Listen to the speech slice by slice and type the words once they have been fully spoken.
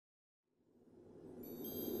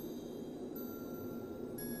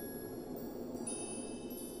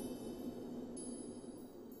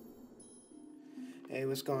Hey,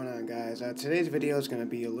 what's going on, guys? Today's video is going to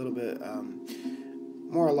be a little bit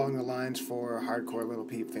more along the lines for hardcore Lil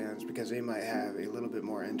Peep fans because they might have a little bit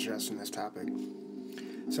more interest in this topic.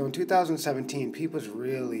 So in 2017, Peep was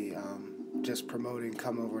really just promoting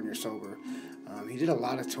Come Over When You're Sober. He did a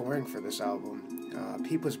lot of touring for this album.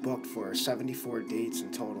 Peep was booked for 74 dates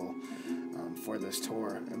in total for this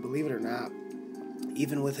tour. And believe it or not,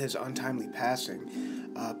 even with his untimely passing,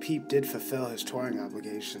 Peep did fulfill his touring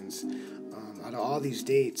obligations. Out of all these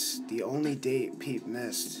dates, the only date Peep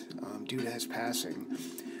missed due to his passing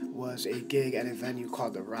was a gig at a venue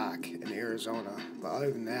called The Rock in Arizona. But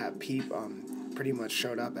other than that, Peep pretty much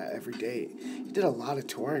showed up at every date. He did a lot of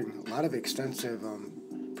touring, a lot of extensive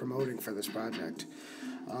promoting for this project.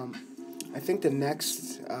 I think the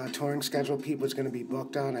next touring schedule Peep was going to be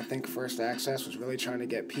booked on, I think First Access was really trying to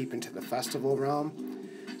get Peep into the festival realm.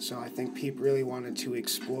 So I think Peep really wanted to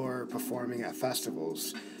explore performing at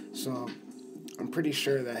festivals. So I'm pretty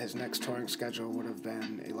sure that his next touring schedule would have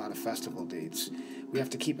been a lot of festival dates. We have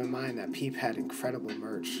to keep in mind that Peep had incredible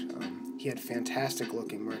merch. He had fantastic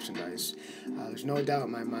looking merchandise. There's no doubt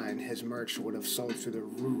in my mind his merch would have sold through the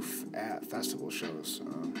roof at festival shows.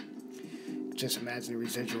 Just imagine the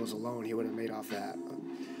residuals alone he would have made off that.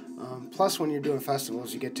 Plus, when you're doing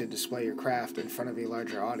festivals, you get to display your craft in front of a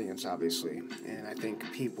larger audience, obviously. And I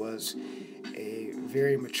think Peep was a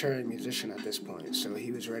very maturing musician at this point, so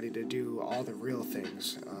he was ready to do all the real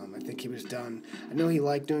things. I think he was done. I know he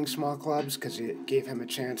liked doing small clubs because it gave him a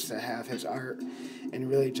chance to have his art and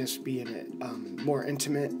really just be in a more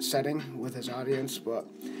intimate setting with his audience, but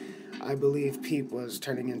I believe Peep was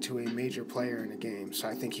turning into a major player in the game, so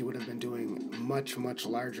I think he would have been doing much, much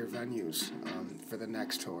larger venues for the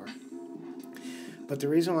next tour. But the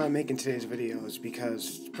reason why I'm making today's video is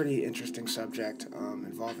because it's a pretty interesting subject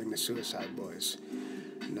involving the Suicideeboys.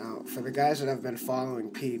 Now, for the guys that have been following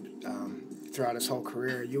Peep throughout his whole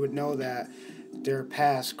career, you would know that their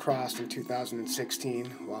paths crossed in 2016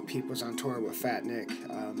 while Peep was on tour with Fat Nick.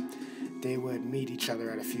 They would meet each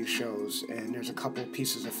other at a few shows, and there's a couple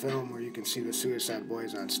pieces of film where you can see the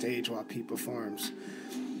Suicideeboys on stage while Peep performs.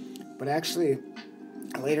 But actually,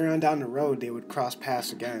 later on down the road, they would cross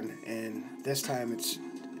paths again, and this time it's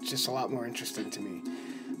just a lot more interesting to me.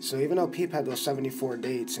 So even though Peep had those 74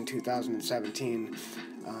 dates in 2017,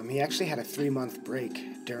 he actually had a 3-month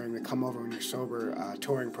break during the Come Over When You're Sober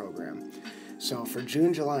touring program. So for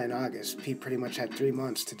June, July, and August, Peep pretty much had 3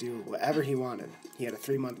 months to do whatever he wanted. He had a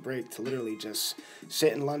 3-month break to literally just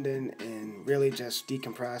sit in London and really just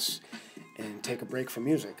decompress and take a break from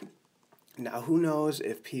music. Now, who knows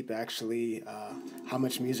if Peep actually, how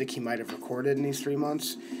much music he might have recorded in these 3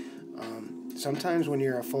 months. Sometimes when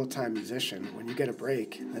you're a full-time musician, when you get a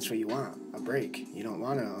break, that's what you want, a break. You don't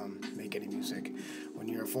want to make any music. When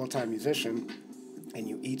you're a full-time musician and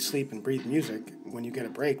you eat, sleep, and breathe music, when you get a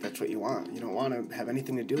break, that's what you want. You don't want to have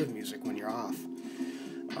anything to do with music when you're off.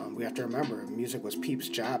 We have to remember, music was Peep's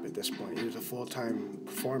job at this point. He was a full-time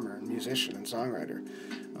performer and musician and songwriter.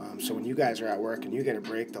 So when you guys are at work and you get a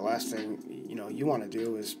break, the last thing you want to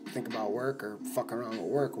do is think about work or fuck around with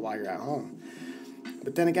work while you're at home.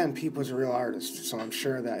 But then again, Peep was a real artist, so I'm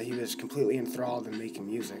sure that he was completely enthralled in making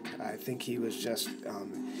music. I think he was just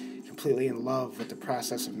completely in love with the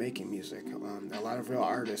process of making music. A lot of real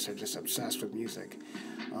artists are just obsessed with music.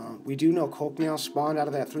 We do know Coke Nail spawned out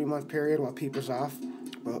of that 3-month period while Peep was off,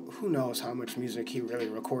 but who knows how much music he really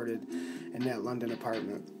recorded in that London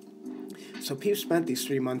apartment. So Peep spent these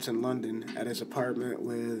 3 months in London at his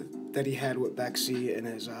apartment that he had with Bexey and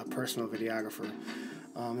his personal videographer.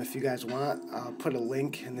 If you guys want, I'll put a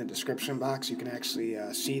link in the description box. You can actually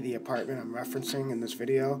see the apartment I'm referencing in this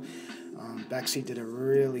video. Bexey did a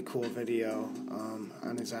really cool video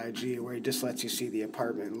on his IG where he just lets you see the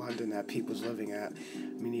apartment in London that Peep was living at.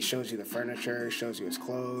 I mean, he shows you the furniture, shows you his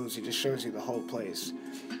clothes, he just shows you the whole place.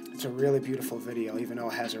 It's a really beautiful video, even though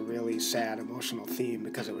it has a really sad, emotional theme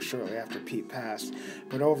because it was shortly after Peep passed.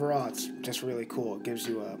 But overall, it's just really cool. It gives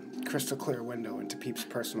you a crystal clear window into Peep's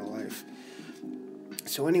personal life.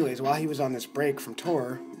 So anyways, while he was on this break from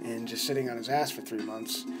tour and just sitting on his ass for 3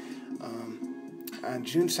 months, on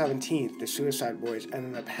June 17th, the Suicideboys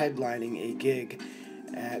ended up headlining a gig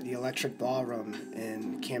at the Electric Ballroom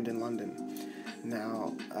in Camden, London.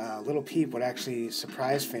 Now, Lil Peep would actually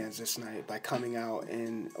surprise fans this night by coming out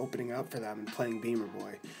and opening up for them and playing Beamer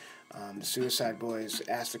Boy. The Suicideboys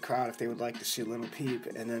asked the crowd if they would like to see Lil Peep,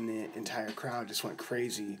 and then the entire crowd just went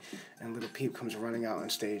crazy, and Lil Peep comes running out on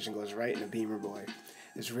stage and goes right into Beamer Boy.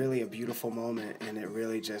 It's really a beautiful moment, and it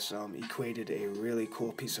really just equated a really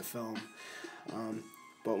cool piece of film.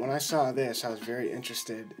 But when I saw this, I was very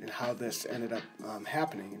interested in how this ended up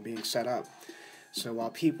happening and being set up. So while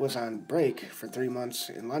Peep was on break for 3 months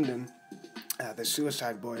in London, the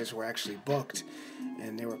Suicide Boys were actually booked,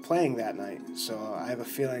 and they were playing that night. So I have a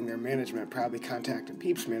feeling their management probably contacted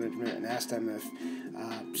Peep's management and asked them if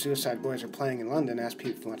Suicide Boys are playing in London, asked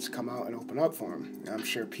Peep if he wants to come out and open up for him. I'm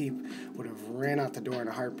sure Peep would have ran out the door in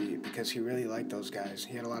a heartbeat because he really liked those guys.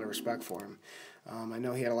 He had a lot of respect for him. I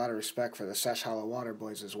know he had a lot of respect for the Sesh Hollow Water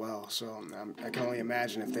Boys as well, so I can only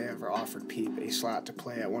imagine if they ever offered Peep a slot to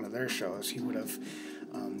play at one of their shows, he would have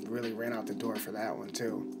really ran out the door for that one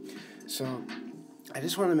too. So I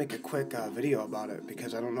just wanted to make a quick video about it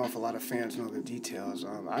because I don't know if a lot of fans know the details.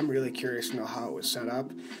 I'm really curious to know how it was set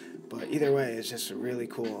up, but either way, it's just really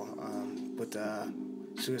cool with the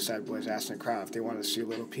Suicide Boys asking the crowd if they wanted to see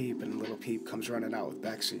Lil Peep, and Lil Peep comes running out with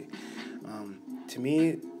Bexey. To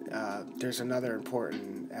me, there's another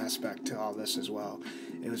important aspect to all this as well.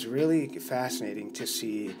 It was really fascinating to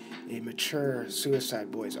see a mature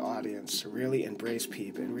Suicide Boys audience really embrace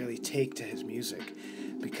Peep and really take to his music,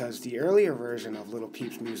 because the earlier version of Lil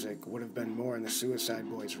Peep's music would have been more in the Suicide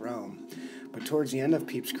Boys realm. But towards the end of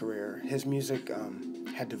Peep's career, his music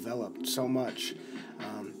had developed so much.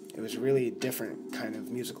 It was really a different kind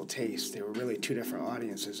of musical taste. They were really two different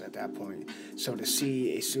audiences at that point. So to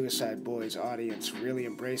see a Suicide Boys audience really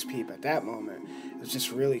embrace Peep at that moment, it was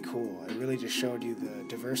just really cool. It really just showed you the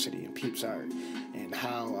diversity in Peep's art and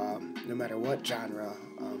how no matter what genre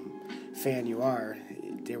fan you are,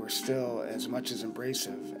 they were still as much as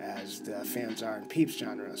embracive as the fans are in Peep's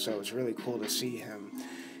genre. So it was really cool to see him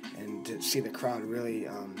and to see the crowd really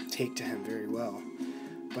take to him very well.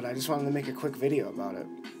 But I just wanted to make a quick video about it.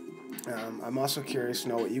 I'm also curious to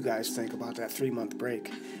know what you guys think about that 3-month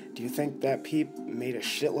break. Do you think that Peep made a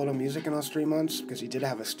shitload of music in those 3 months because he did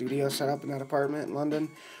have a studio set up in that apartment in London?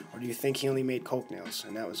 Or do you think he only made coke nails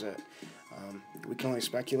and that was it? We can only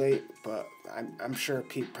speculate, but I'm sure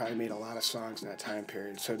Peep probably made a lot of songs in that time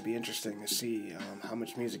period, so it'd be interesting to see how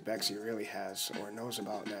much music Bexey really has or knows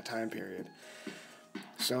about in that time period.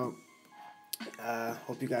 So,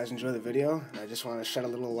 hope you guys enjoy the video. I just want to shed a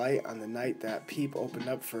little light on the night that Peep opened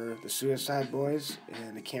up for the Suicide Boys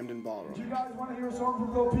in the Camden Ballroom. Do you guys want to hear a song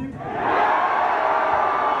from Lil Peep?